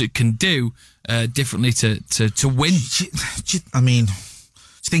can do differently to win. I mean,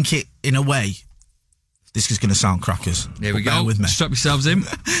 think it in a way. This is going to sound crackers. Here we go. Bear with me. Strap yourselves in.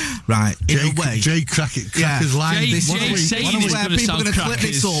 Right, in a way. Crackers line. This is where people are going to clip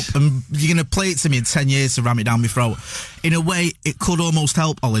this up and you're going to play it to me in 10 years to ram it down my throat. In a way, it could almost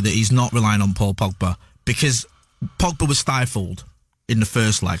help Ole that he's not relying on Paul Pogba, because Pogba was stifled in the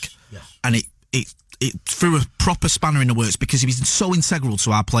first leg, and it threw a proper spanner in the works, because he's so integral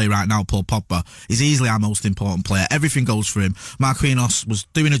to our play right now. Paul Pogba is easily our most important player. Everything goes for him. Marquinhos was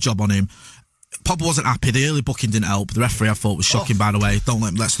doing a job on him. Pogba wasn't happy. The early booking didn't help. The referee, I thought, was shocking, by the way. Don't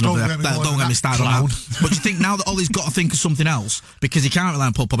get me started on that. But you think now that Ole's got to think of something else, because he can't rely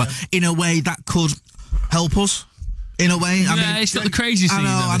on Paul Pogba, in a way that could help us. In a way, I mean, it's not the craziest thing.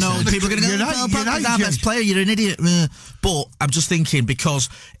 I know. People are going to go, Pogba's our best player, you're an idiot. But I'm just thinking, because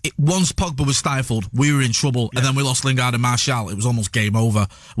once Pogba was stifled, we were in trouble, and then we lost Lingard and Martial. It was almost game over.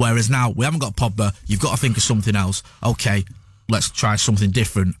 Whereas now, we haven't got Pogba, you've got to think of something else. Okay, let's try something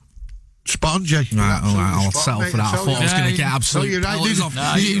different. Spot on, Jay. Right, all right, I'll settle for that. I thought I was going to get absolutely pelted off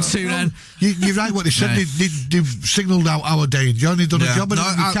you two then. You're right what they said. They've signalled out our day. Johnny done a job, and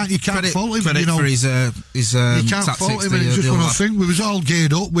you can't fault him. Credit for his you can't fault him, and it's just one of those things. We was all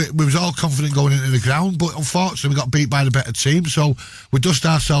geared up. We was all confident going into the ground, but unfortunately we got beat by the better team, so we dust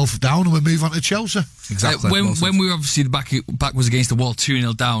ourselves down and we move on to Chelsea. Exactly. When we were obviously the back was against the wall,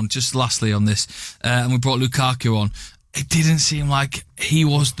 2-0 down, just lastly on this, and we brought Lukaku on, it didn't seem like he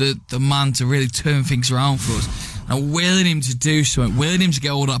was the man to really turn things around for us. And willing him to do something, willing him to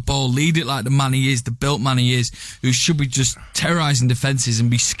get all that ball, lead it like the man he is, the built man he is, who should be just terrorising defences and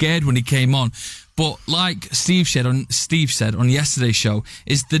be scared when he came on. But like Steve said on yesterday's show,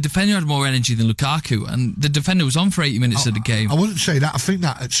 is the defender had more energy than Lukaku, and the defender was on for 80 minutes of the game. I wouldn't say that. I think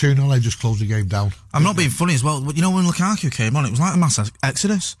that at 2-0 they just closed the game down. I'm not being funny as well. You know, when Lukaku came on, it was like a mass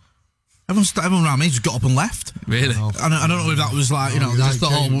exodus. Everyone around me just got up and left. Really? I don't know if that was like, just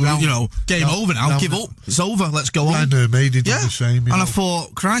thought, game over now, give up, it's over, let's go on. I know, made it the same. And I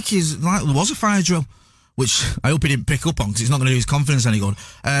thought, crikey, there was a fire drill, which I hope he didn't pick up on because it's not going to do his confidence any good.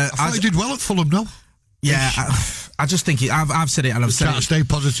 I thought he did well at Fulham, no? Yeah, I just think I've said it and I've said it. Stay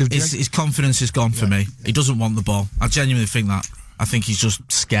positive. His confidence is gone for me. He doesn't want the ball. I genuinely think that. I think he's just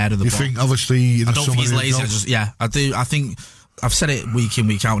scared of the ball. You think, obviously, I don't think he's lazy. I do. I think I've said it week in,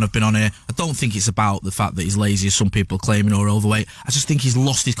 week out when I've been on here. I don't think it's about the fact that he's lazy, as some people claiming, or overweight. I just think he's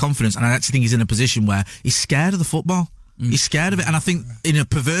lost his confidence, and I actually think he's in a position where he's scared of the football. He's scared of it, and I think in a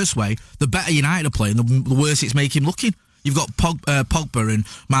perverse way, the better United are playing, the worse it's making him looking. You've got Pogba and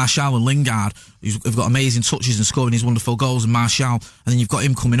Martial and Lingard, who've got amazing touches and scoring these wonderful goals, and Martial, and then you've got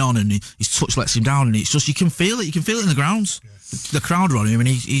him coming on, and his touch lets him down, and it's just, you can feel it in the grounds. The crowd are on him, and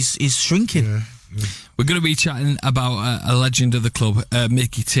he's shrinking. Yeah. We're going to be chatting about a legend of the club,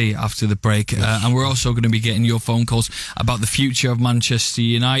 Mickey T, after the break, and we're also going to be getting your phone calls about the future of Manchester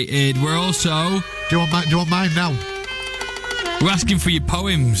United. We're also... Do you want mine now? We're asking for your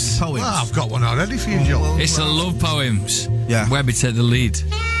poems. Well, I've got one already for you, Joe. It's the love poems. Yeah. Webby take the lead.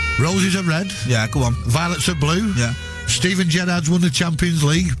 Roses are red. Yeah, go on. Violets are blue. Yeah. Steven Gerrard's won the Champions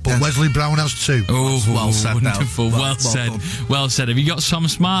League, but Wesley Brown has 2. Oh, well said. Wonderful. Well said. Well said. Have you got Tom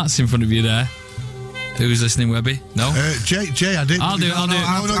Smarts in front of you there? Who's listening, Webby? No? Jay, I did. I'll do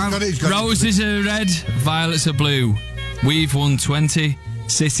it. Roses are red, violets are blue. We've won 20.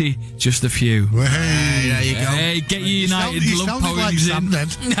 City, just a few. Hey, there you go. Hey, get your United love poems in. I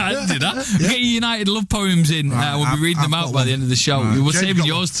didn't do that. Get your United love poems in. We'll be reading them out by the end of the show. Right. We're saving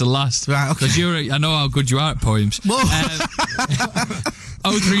yours to last. Right, okay. Because I know how good you are at poems.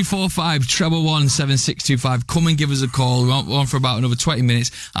 0345 111 7625. Come and give us a call. We're on for about another 20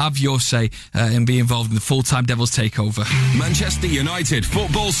 minutes. Have your say and be involved in the full-time Devils takeover. Manchester United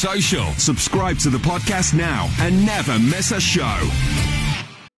Football Social. Subscribe to the podcast now and never miss a show.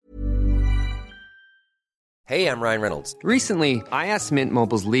 Hey, I'm Ryan Reynolds. Recently, I asked Mint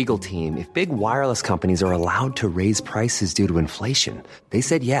Mobile's legal team if big wireless companies are allowed to raise prices due to inflation. They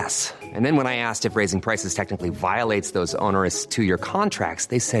said yes. And then when I asked if raising prices technically violates those onerous 2-year contracts,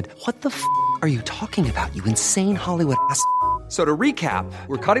 they said, "What the f*** are you talking about, you insane Hollywood ass?" So to recap,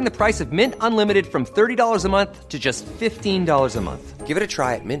 we're cutting the price of Mint Unlimited from $30 a month to just $15 a month. Give it a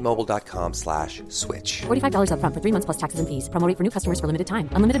try at mintmobile.com/switch. $45 up front for 3 months plus taxes and fees. Promo rate for new customers for limited time.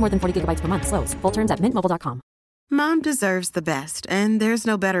 Unlimited more than 40 gigabytes per month. Slows full terms at mintmobile.com. Mom deserves the best, and there's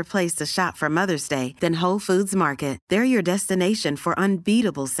no better place to shop for Mother's Day than Whole Foods Market. They're your destination for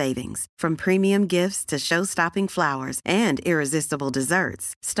unbeatable savings, from premium gifts to show-stopping flowers and irresistible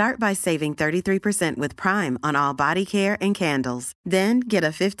desserts. Start by saving 33% with Prime on all body care and candles. Then get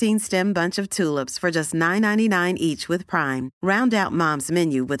a 15-stem bunch of tulips for just $9.99 each with Prime. Round out Mom's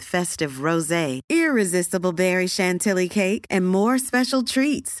menu with festive rosé, irresistible berry chantilly cake, and more special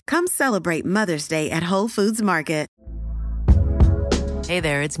treats. Come celebrate Mother's Day at Whole Foods Market. Hey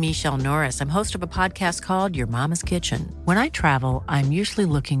there, it's Michelle Norris. I'm host of a podcast called Your Mama's Kitchen. When I travel, I'm usually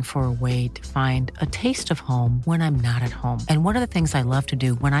looking for a way to find a taste of home when I'm not at home. And one of the things I love to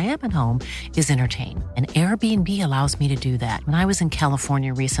do when I am at home is entertain. And Airbnb allows me to do that. When I was in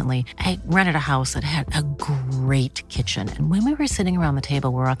California recently, I rented a house that had a great kitchen. And when we were sitting around the table,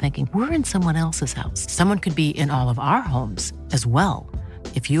 we were all thinking, we're in someone else's house. Someone could be in all of our homes as well.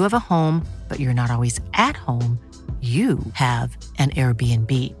 If you have a home, but you're not always at home, you have an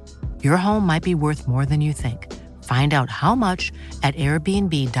Airbnb. Your home might be worth more than you think. Find out how much at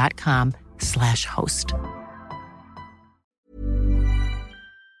airbnb.com/host.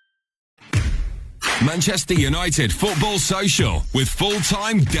 Manchester United Football Social with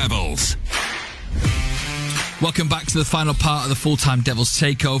Full-Time Devils. Welcome back to the final part of the Full-Time Devils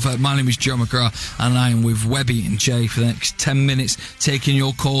Takeover. My name is Joe McGrath and I am with Webby and Jay for the next 10 minutes, taking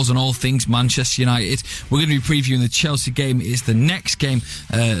your calls on all things Manchester United. We're going to be previewing the Chelsea game. It is the next game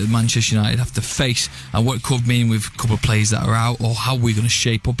Manchester United have to face and what it could mean with a couple of players that are out, or how we're going to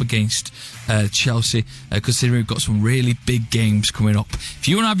shape up against Chelsea, considering we've got some really big games coming up. If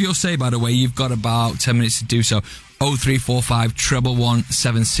you want to have your say, by the way, you've got about 10 minutes to do so. 0345 111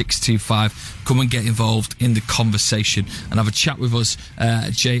 7625. Come and get involved in the conversation and have a chat with us.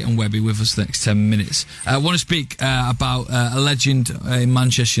 Jay and Webby with us the next 10 minutes. I want to speak about a legend in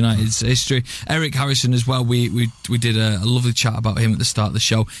Manchester United's history, Eric Harrison as well. We did a lovely chat about him at the start of the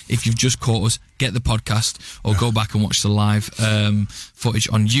show. If you've just caught us, get the podcast or go back and watch the live footage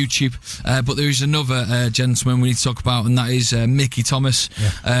on YouTube. But there is another gentleman we need to talk about, and that is Mickey Thomas,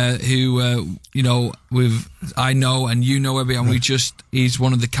 who I know and you know, Webby, and he's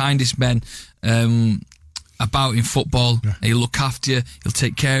one of the kindest men about in football. He'll look after you, he'll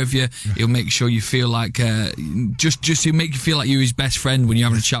take care of you, he'll make sure you feel like just to make you feel like you're his best friend when you're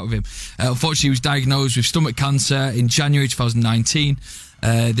having a chat with him. Unfortunately, he was diagnosed with stomach cancer in January 2019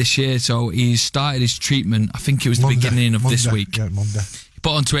 this year, so he started his treatment. I think it was the beginning of this week. Monday. He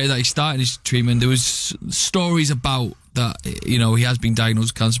put on Twitter that he started his treatment. There was stories about that, he has been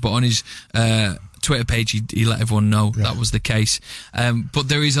diagnosed with cancer, but on his Twitter page he let everyone know that was the case. But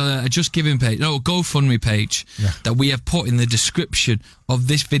there is a Just Giving page, a GoFundMe page that we have put in the description of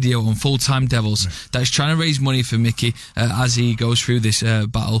this video on Full-Time Devils that is trying to raise money for Mickey as he goes through this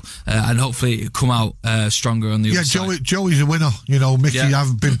battle, and hopefully come out stronger on the other side. Joey's a winner. Mickey,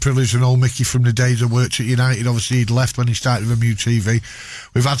 I've been privileged to know Mickey from the days I worked at United. Obviously, he'd left when he started with MUTV.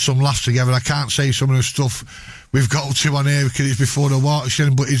 We've had some laughs together. I can't say some of the stuff we've got to on here because it's before the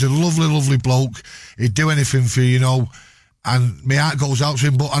watershed, but he's a lovely, lovely bloke. He'd do anything for you, and my heart goes out to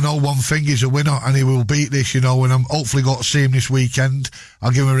him. But I know one thing, he's a winner and he will beat this, and I'm hopefully got to see him this weekend.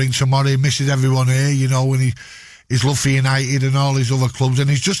 I'll give him a ring tomorrow. He misses everyone here, and he's love for United and all his other clubs, and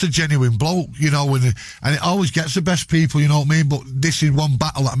he's just a genuine bloke, and it always gets the best people, you know what I mean? But this is one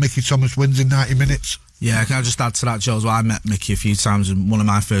battle that Mickey Thomas wins in 90 minutes. Yeah, can I just add to that, Joe, as well? I met Mickey a few times, and one of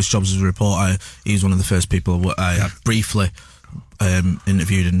my first jobs as a reporter, he was one of the first people I briefly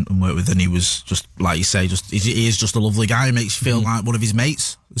interviewed and worked with, and he was just, like you say, he is just a lovely guy. He makes you feel like one of his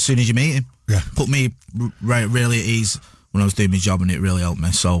mates as soon as you meet him. Yeah. Put me really at ease when I was doing my job, and it really helped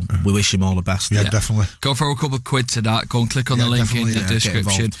me, so we wish him all the best. Yeah, definitely. Go for a couple of quid to that. Go and click on the link in the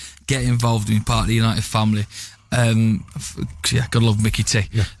description. Get involved in part of the United family. Gotta love Mickey T.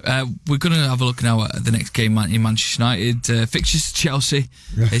 We're going to have a look now at the next game in Manchester United. Fixtures to Chelsea.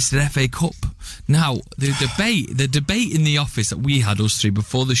 It's the FA Cup. Now, the debate in the office that we had, us three,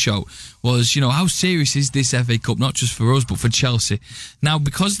 before the show was, how serious is this FA Cup, not just for us but for Chelsea? Now,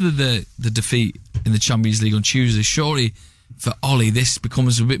 because of the defeat in the Champions League on Tuesday, surely for Ollie this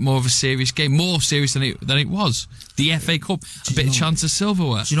becomes a bit more of a serious game, more serious than it was. The FA Cup, a bit of chance of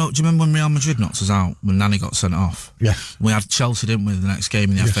silverware. Do you remember when Real Madrid knocked us out when Nani got sent off? Yeah. We had Chelsea, didn't we, the next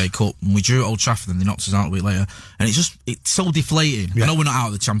game in the FA Cup, and we drew at Old Trafford and they knocked us out a week later, and it's so deflating. I know we're not out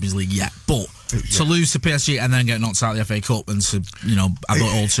of the Champions League yet, but to lose to PSG and then get knocked out of the FA Cup and to have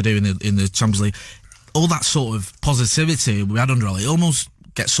it all to do in the Champions League, all that sort of positivity we had under Ollie, it almost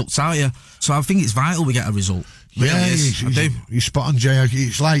gets sucked out of you. So I think it's vital we get a result. You're spot on, Jay.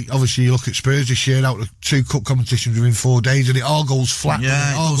 It's like, obviously, you look at Spurs this year, out of 2 cup competitions within 4 days, and it all goes flat.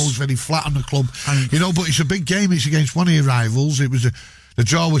 It all goes very flat on the club. But it's a big game. It's against one of your rivals. It was the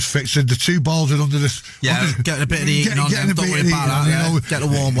draw was fixed, and the 2 balls are under the... Getting a bit of the eating on them. Don't worry about that. Get the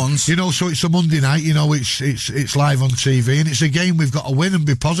warm ones. So it's a Monday night, it's live on TV, and it's a game we've got to win and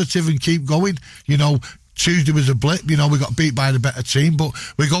be positive and keep going, Tuesday was a blip, we got beat by the better team, but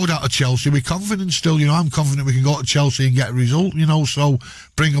we go down to Chelsea, we're confident still, I'm confident we can go to Chelsea and get a result, so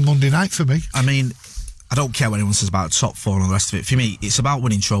bring a Monday night for me. I mean, I don't care what anyone says about top 4 and all the rest of it. For me, it's about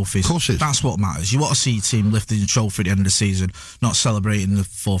winning trophies. Of course it is. That's what matters. You want to see your team lifting the trophy at the end of the season, not celebrating the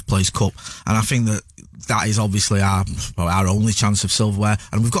 4th place cup, and I think that is obviously our only chance of silverware,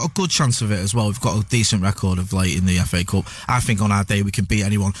 and we've got a good chance of it as well. We've got a decent record of late in the FA Cup. I think on our day we can beat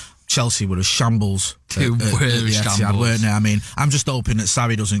anyone. Chelsea were a shambles. Weren't they? I mean, I'm just hoping that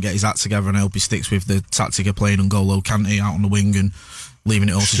Sarri doesn't get his act together, and I hope he sticks with the tactic of playing N'Golo Kante out on the wing and leaving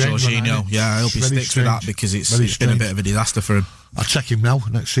it all to Jorginho. I hope he sticks with that, because it's been a bit of a disaster for him. I'll check him now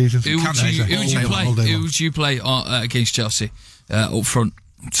next season. Who would you play against Chelsea up front?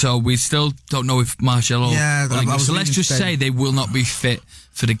 So we still don't know if Martial or so let's just say they will not be fit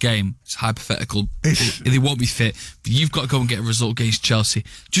for the game. It's hypothetical. They won't be fit. But you've got to go and get a result against Chelsea.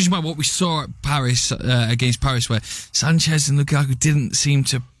 Judging by what we saw at Paris, against Paris, where Sanchez and Lukaku didn't seem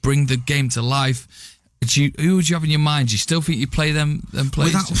to bring the game to life, Who would you have in your mind? Do you still think you play them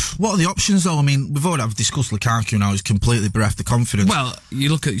players? What are the options, though? I mean, we've already discussed Lukaku now. He's completely bereft of confidence. Well, you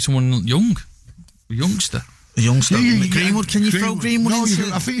look at someone young, a youngster. Greenwood, can you throw Greenwood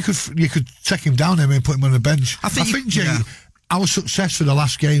into... I think you could take him down there and put him on the bench. I think Jay, our success for the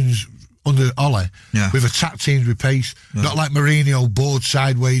last games under Ole, we've attacked teams with pace, not like Mourinho, bored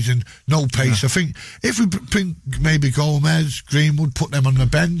sideways and no pace. I think if we bring maybe Gomez, Greenwood, put them on the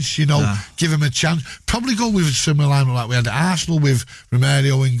bench, give them a chance, probably go with a similar lineup like we had at Arsenal with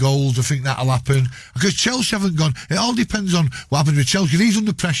Romero in goals. I think that'll happen. Because Chelsea haven't gone, it all depends on what happens with Chelsea. He's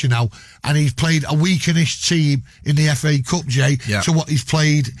under pressure now, and he's played a weakenish team in the FA Cup, Jay, to what he's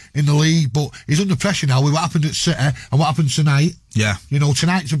played in the league, but he's under pressure now with what happened at City and what happened tonight. Yeah.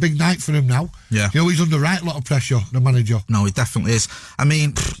 Tonight's a big night for him now. Yeah. He's under a lot of pressure, the manager. No, he definitely is. I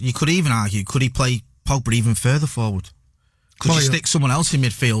mean, you could even argue, could he play Pogba even further forward? Could you stick someone else in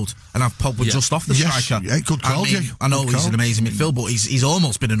midfield and have Pogba just off the striker? Yeah, good call, I know he's an amazing midfield, but he's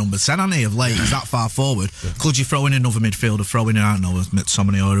almost been a number 10, hasn't he, of late? He's that far forward. Yeah. Could you throw in another midfielder, throw in, I don't know,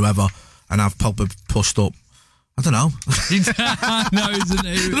 Mitsomany or whoever, and have Pogba pushed up? I don't know. I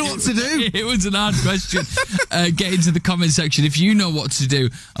don't know what to do. It was an hard question. Get into the comment section if you know what to do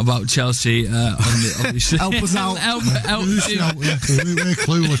about Chelsea. Help us out. We're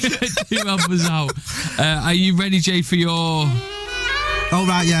clueless. Do help us out. Are you ready, Jay, for your... Oh,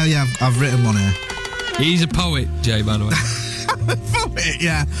 right, yeah. I've written one here. He's a poet, Jay, by the way. Poet,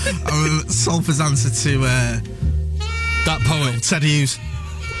 yeah. Salford's answer to... that poet. Ted Hughes.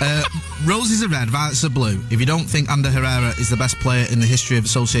 Roses are red, violets are blue. If you don't think Ander Herrera is the best player in the history of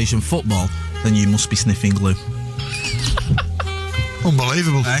association football, then you must be sniffing glue.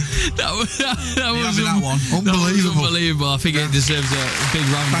 Unbelievable. That was that one. Unbelievable. I think it deserves a big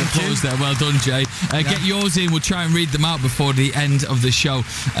round of applause there. Well done, Jay. Get yours in. We'll try and read them out before the end of the show.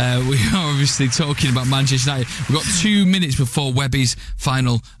 We are obviously talking about Manchester United. We've got 2 minutes before Webby's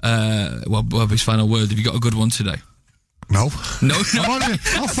final word. Have you got a good one today? No. We're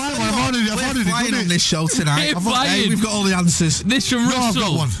flying on this show tonight. We've got all the answers. This from Russell. I've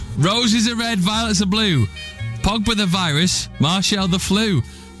got one. Roses are red, violets are blue. Pogba the virus, Martial the flu.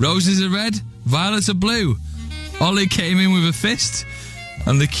 Roses are red, violets are blue. Ollie came in with a fist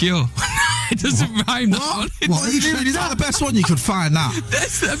and the cure. It doesn't rhyme. What are you doing? Is that the best one you could find? That. I'm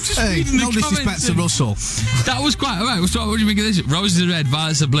just reading the disrespect to Russell. That was quite all right. So what do you make of this? Roses are red,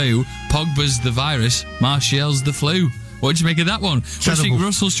 violets are blue. Pogba's the virus, Martial's the flu. What do you make of that one? What do you think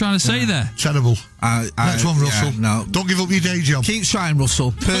Russell's trying to say there? Terrible. Next one, Russell. No. Don't give up your day job. Keep trying,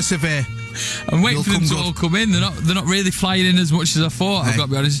 Russell. Persevere. I'm waiting for them to all come in. They're not really flying in as much as I thought. I've got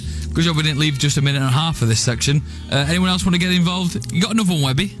to be honest. Good job we didn't leave just a minute and a half for this section. Anyone else want to get involved? You got another one,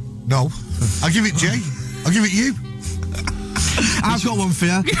 Webby? No. I'll give it Jay. I'll give it you. I've got one for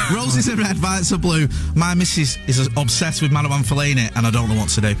you. Roses are red, violets are blue. My missus is obsessed with Marouane Fellaini, and I don't know what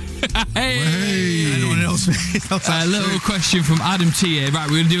to do. Hey! Anyone else? A little question from Adam T here. Right,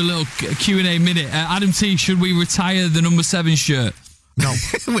 we're going to do a little Q&A minute. Adam T, should we retire the number 7 shirt? No.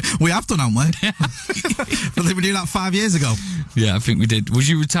 we have done, haven't we? But did we do that 5 years ago? Yeah, I think we did. Would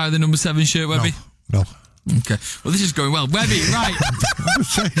you retire the number 7 shirt, Webby? No. Okay. Well, this is going well. Webby, right.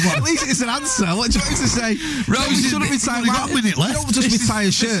 At least it's an answer. What do you want to say? Roses shouldn't retire. Got a minute left. Don't just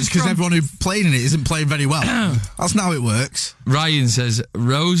retire shirts because everyone who played in it isn't playing very well. That's not how it works. Ryan says,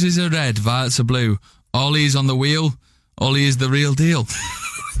 roses are red, violets are blue. Ollie's on the wheel. Ollie is the real deal.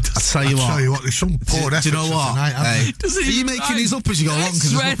 I'll tell you what, there's some poor effort. Do you know what? Tonight, are you making these up as you go along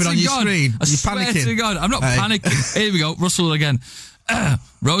because there's nothing on your screen? I swear to God, I'm not panicking. Here we go, Russell again.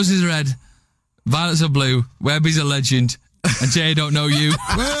 Roses are red, violets are blue. Webby's a legend, and Jay don't know you.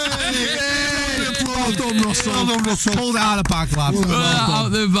 Well done, Russell. Pulled it out of the bag, lad. Out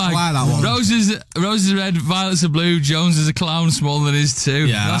the bag. Why that one? Roses are red, violets are blue. Jones is a clown, smaller than his too.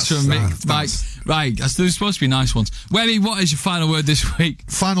 Yeah, that's from Mick. Right, there's supposed to be nice ones. Webby, what is your final word this week?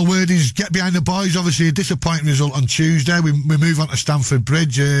 Final word is get behind the boys. Obviously, a disappointing result on Tuesday. We move on to Stamford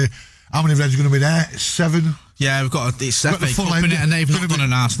Bridge. How many Reds are going to be there? 7. Yeah, we've got it's FA Cup in it, and they've not done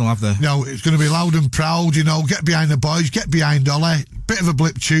an Arsenal, have they? No, it's going to be loud and proud. Get behind the boys, get behind Ollie. Bit of a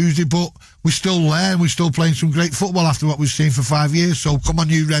blip Tuesday, but we're still there and we're still playing some great football after what we've seen for 5 years. So come on,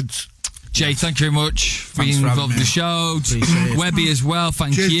 you Reds. Jay, thank you very much for being involved in the show. Webby as well,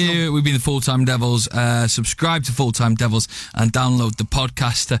 thank you. We've been the Full Time Devils. Subscribe to Full Time Devils and download the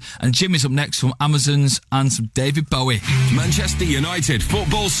podcast. And Jimmy's up next from Amazon's and some David Bowie. Manchester United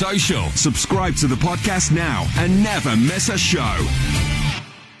Football Social. Subscribe to the podcast now and never miss a show.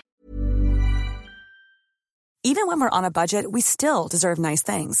 Even when we're on a budget, we still deserve nice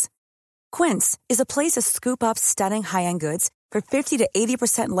things. Quince is a place to scoop up stunning high-end goods for 50 to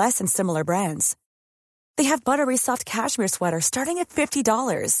 80% less than similar brands. They have buttery soft cashmere sweaters starting at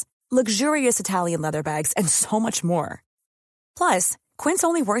 $50, luxurious Italian leather bags, and so much more. Plus, Quince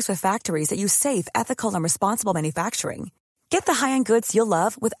only works with factories that use safe, ethical, and responsible manufacturing. Get the high-end goods you'll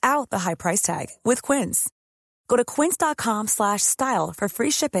love without the high price tag with Quince. Go to quince.com/style for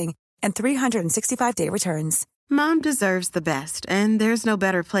free shipping and 365-day returns. Mom deserves the best, and there's no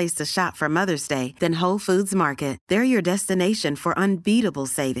better place to shop for Mother's Day than Whole Foods Market. They're your destination for unbeatable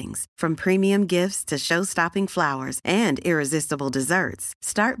savings, from premium gifts to show-stopping flowers and irresistible desserts.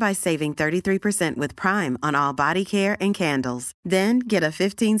 Start by saving 33% with Prime on all body care and candles. Then get a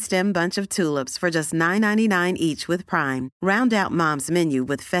 15-stem bunch of tulips for just $9.99 each with Prime. Round out Mom's menu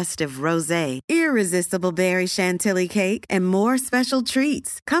with festive rosé, irresistible berry chantilly cake, and more special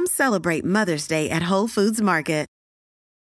treats. Come celebrate Mother's Day at Whole Foods Market.